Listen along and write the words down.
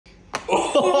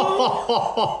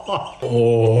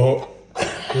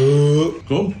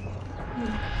Good.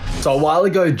 So a while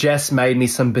ago, Jess made me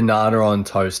some banana on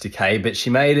toast, okay? But she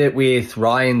made it with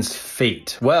Ryan's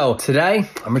feet. Well, today,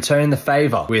 I'm returning the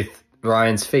favor with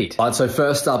Ryan's feet. All right, so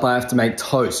first up, I have to make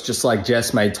toast, just like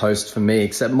Jess made toast for me,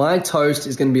 except my toast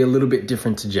is gonna be a little bit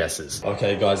different to Jess's.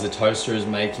 Okay, guys, the toaster is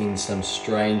making some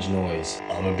strange noise.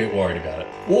 I'm a bit worried about it.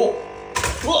 Whoa!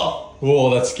 Whoa!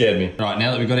 Whoa, that scared me. All right,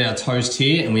 now that we've got our toast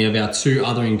here and we have our 2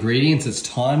 other ingredients, it's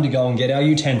time to go and get our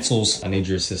utensils. I need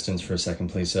your assistance for a second,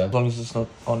 please, sir. As long as it's not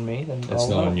on me, then it's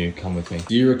not on you. Come with me.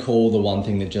 Do you recall the one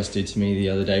thing that Jess did to me the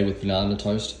other day with banana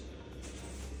toast?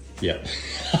 Yeah.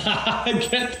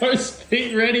 Get those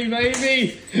feet ready,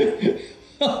 baby.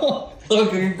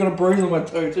 Look, I've got a bruise on my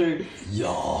toe too.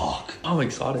 Yuck. I'm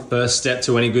excited. First step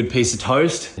to any good piece of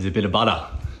toast is a bit of butter.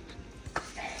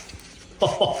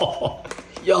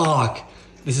 Yuck.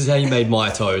 This is how you made my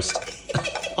toast.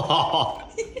 I'm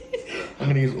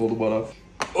gonna use all the butter.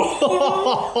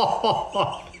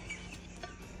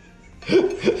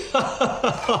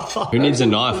 Who needs a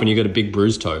knife when you got a big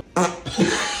bruised toe?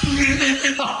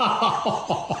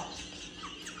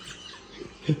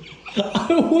 I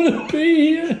don't want to be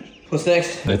here. What's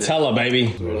next? Nutella, baby.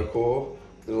 What I call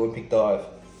the Olympic dive.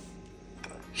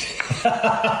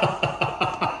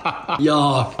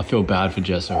 Yuck. I feel bad for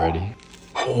Jess already.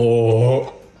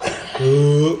 Oh.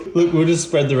 Look, we'll just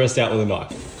spread the rest out with a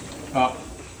knife.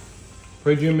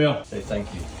 Read your meal. Say thank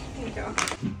you. There you go.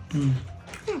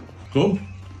 Good?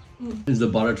 Is the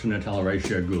butter to Nutella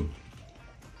ratio good?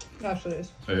 Yes, it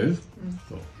is. It is?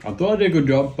 Cool. I thought I did a good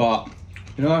job, but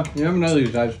you know, you never know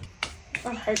these days.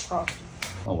 I hate crust.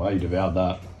 Oh wow, you devoured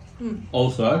that.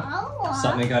 Also,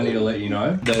 something I need to let you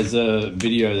know. There's a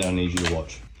video that I need you to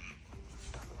watch.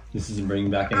 This isn't bringing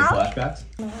back any flashbacks.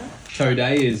 Toe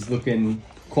Day is looking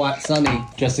quite sunny.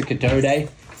 Jessica Toe Day.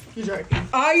 You're joking.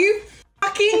 Are you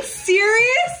fucking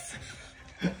serious?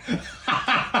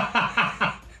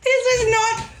 This is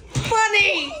not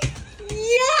funny.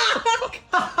 Yuck!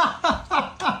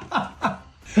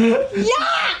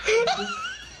 Yuck!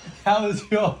 How was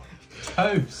your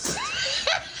toast?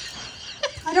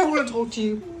 I don't want to talk to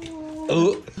you.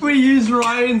 We use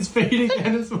Ryan's feet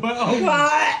again as well.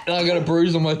 What? I got a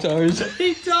bruise on my toes.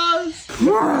 He does.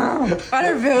 I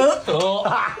don't feel it. Oh.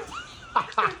 I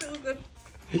don't feel good.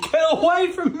 Get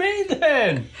away from me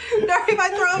then. No, if I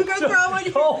throw him, go throw him on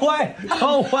you. Go away.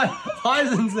 Go away.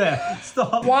 Hyzen's there.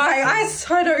 Stop. Why? I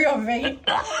so know your feet.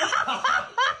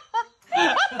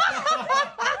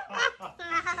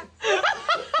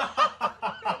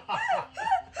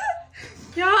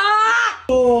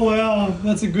 Oh wow,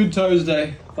 that's a good toes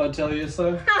day, if I tell you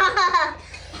so.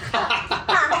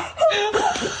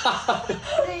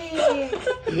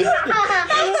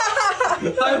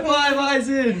 High five,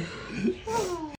 Hyzen.